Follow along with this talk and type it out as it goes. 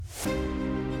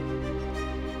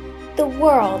The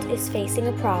world is facing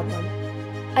a problem.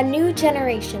 A new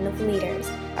generation of leaders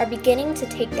are beginning to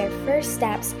take their first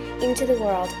steps into the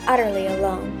world utterly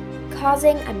alone,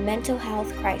 causing a mental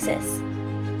health crisis.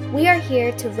 We are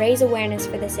here to raise awareness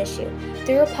for this issue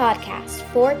through a podcast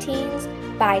for teens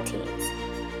by teens.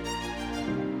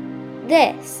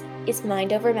 This is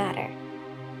Mind Over Matter.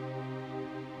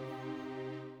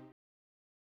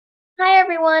 Hi,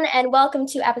 everyone, and welcome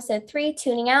to episode 3,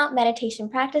 Tuning Out Meditation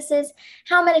Practices,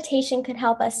 how meditation could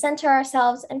help us center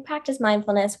ourselves and practice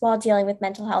mindfulness while dealing with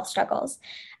mental health struggles.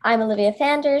 I'm Olivia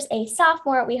Fanders, a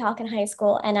sophomore at Weehawken High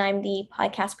School, and I'm the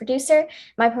podcast producer.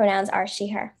 My pronouns are she,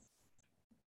 her.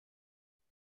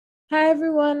 Hi,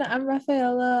 everyone. I'm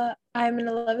Rafaela. I'm in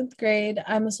 11th grade.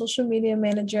 I'm a social media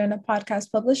manager and a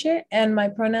podcast publisher, and my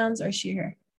pronouns are she,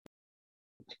 her.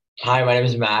 Hi, my name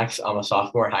is Max. I'm a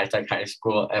sophomore at High Tech High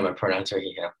School, and my pronouns are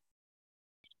he, him.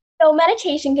 So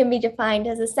meditation can be defined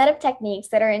as a set of techniques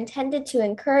that are intended to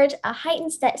encourage a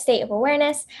heightened state of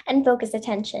awareness and focused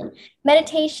attention.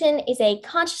 Meditation is a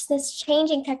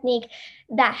consciousness-changing technique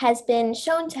that has been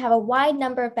shown to have a wide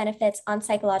number of benefits on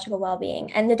psychological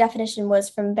well-being, and the definition was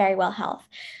from Very Well Health.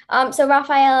 So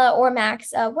Rafaela or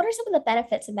Max, what are some of the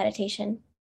benefits of meditation?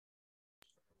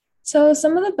 So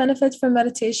some of the benefits from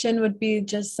meditation would be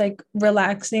just like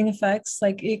relaxing effects.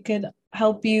 Like it could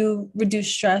help you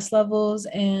reduce stress levels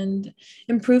and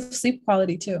improve sleep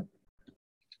quality too.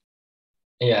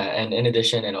 Yeah, and in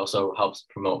addition, it also helps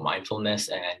promote mindfulness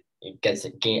and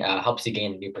helps you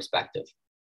gain a new perspective.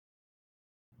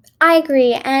 I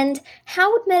agree. And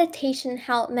how would meditation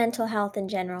help mental health in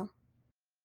general?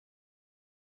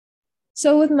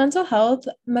 So with mental health,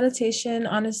 meditation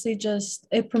honestly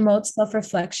it promotes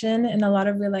self-reflection and a lot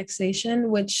of relaxation,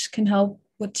 which can help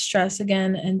with stress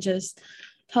again and just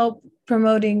help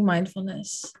promoting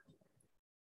mindfulness.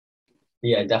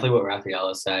 Yeah, definitely what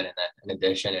Rafaela said. And then in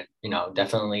addition, it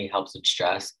definitely helps with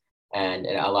stress, and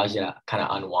it allows you to kind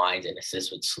of unwind and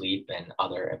assist with sleep and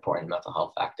other important mental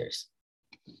health factors.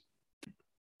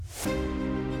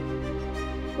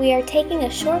 We are taking a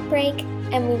short break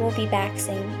and we will be back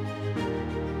soon.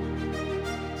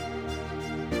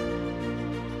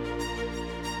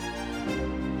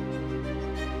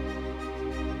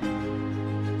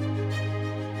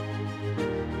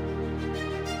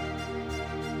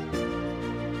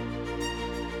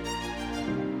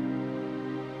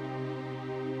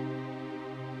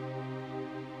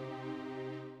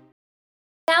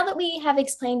 Now that we have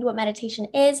explained what meditation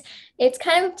is, it's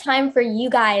kind of time for you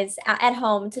guys at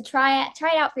home to try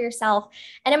it out for yourself.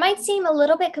 And it might seem a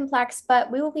little bit complex,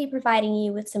 but we will be providing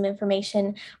you with some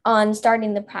information on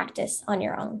starting the practice on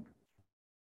your own.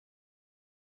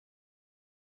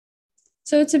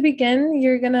 So to begin,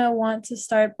 you're going to want to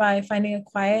start by finding a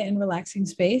quiet and relaxing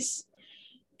space.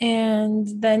 And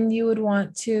then you would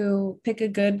want to pick a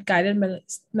good guided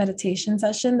meditation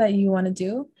session that you want to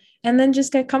do, and then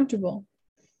just get comfortable.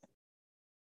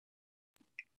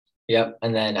 Yep,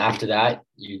 and then after that,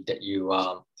 you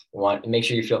want to make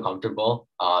sure you feel comfortable.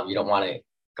 You don't want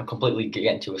to completely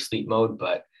get into a sleep mode,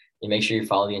 but you make sure you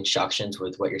follow the instructions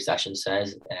with what your session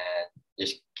says and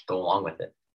just go along with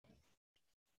it.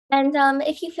 And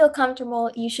if you feel comfortable,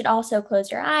 you should also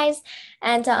close your eyes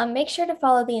and make sure to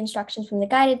follow the instructions from the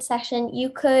guided session. You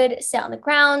could sit on the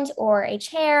ground or a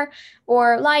chair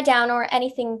or lie down or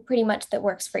anything pretty much that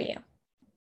works for you.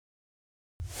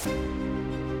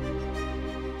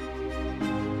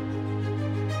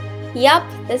 Yup,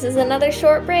 this is another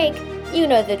short break. You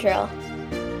know the drill.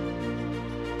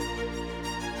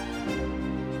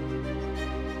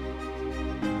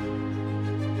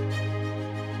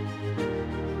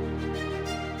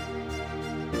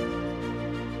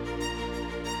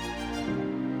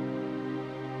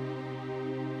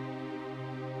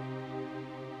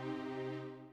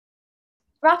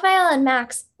 Raphael and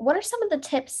Max, what are some of the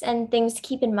tips and things to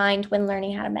keep in mind when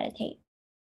learning how to meditate?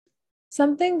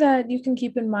 Something that you can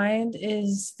keep in mind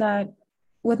is that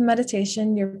with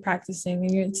meditation, you're practicing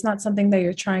and it's not something that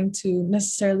you're trying to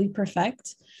necessarily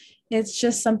perfect. It's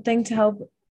just something to help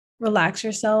relax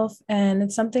yourself. And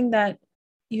it's something that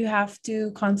you have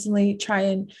to constantly try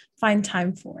and find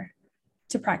time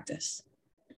to practice.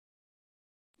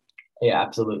 Yeah,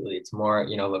 absolutely. It's more,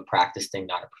 of a practice thing,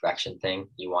 not a perfection thing.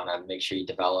 You want to make sure you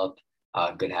develop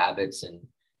good habits, and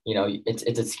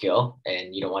it's a skill,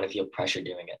 and you don't want to feel pressure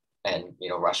doing it and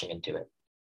rushing into it.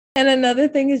 And another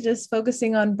thing is just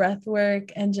focusing on breath work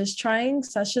and just trying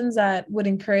sessions that would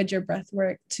encourage your breath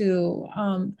work to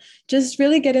just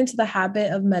really get into the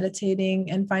habit of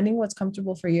meditating and finding what's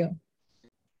comfortable for you.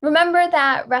 Remember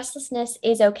that restlessness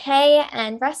is okay,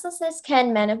 and restlessness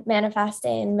can manifest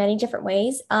in many different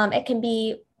ways. It can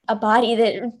be a body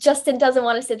that just doesn't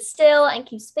want to sit still and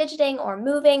keeps fidgeting or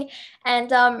moving.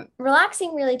 And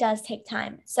relaxing really does take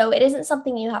time. So it isn't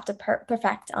something you have to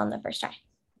perfect on the first try.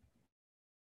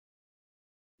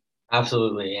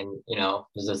 Absolutely. And,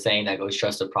 there's a saying that goes,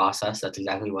 trust the process. That's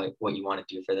exactly what you want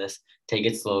to do for this. Take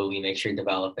it slowly, make sure you're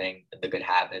developing the good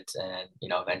habits, and,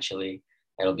 eventually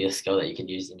it'll be a skill that you can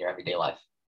use in your everyday life.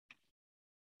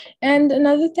 And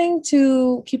another thing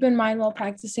to keep in mind while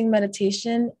practicing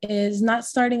meditation is not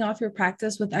starting off your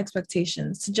practice with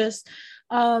expectations. To just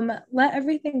let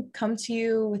everything come to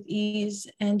you with ease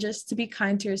and just to be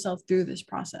kind to yourself through this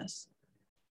process.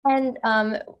 And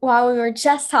while we were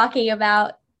just talking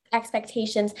about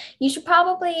expectations, you should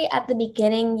probably at the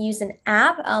beginning use an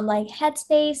app like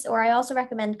Headspace, or I also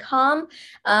recommend Calm.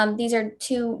 These are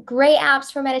two great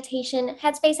apps for meditation.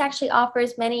 Headspace actually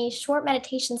offers many short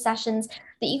meditation sessions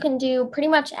that you can do pretty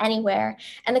much anywhere.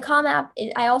 And the Calm app,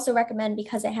 I also recommend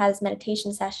because it has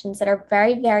meditation sessions that are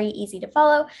very, very easy to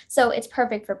follow. So it's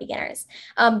perfect for beginners.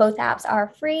 Both apps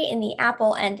are free in the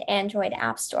Apple and Android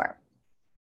App Store.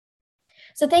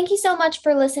 So thank you so much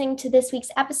for listening to this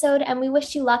week's episode, and we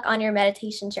wish you luck on your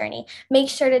meditation journey. Make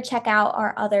sure to check out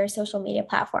our other social media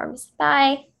platforms.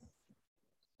 Bye.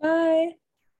 Bye.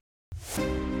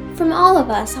 From all of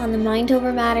us on the Mind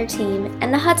Over Matter team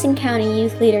and the Hudson County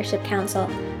Youth Leadership Council,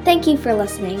 thank you for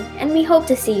listening, and we hope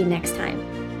to see you next time.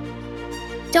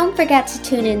 Don't forget to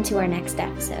tune in to our next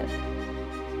episode.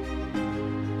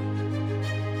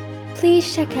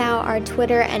 Please check out our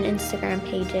Twitter and Instagram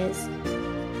pages.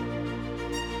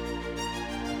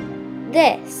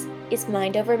 This is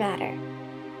Mind Over Matter.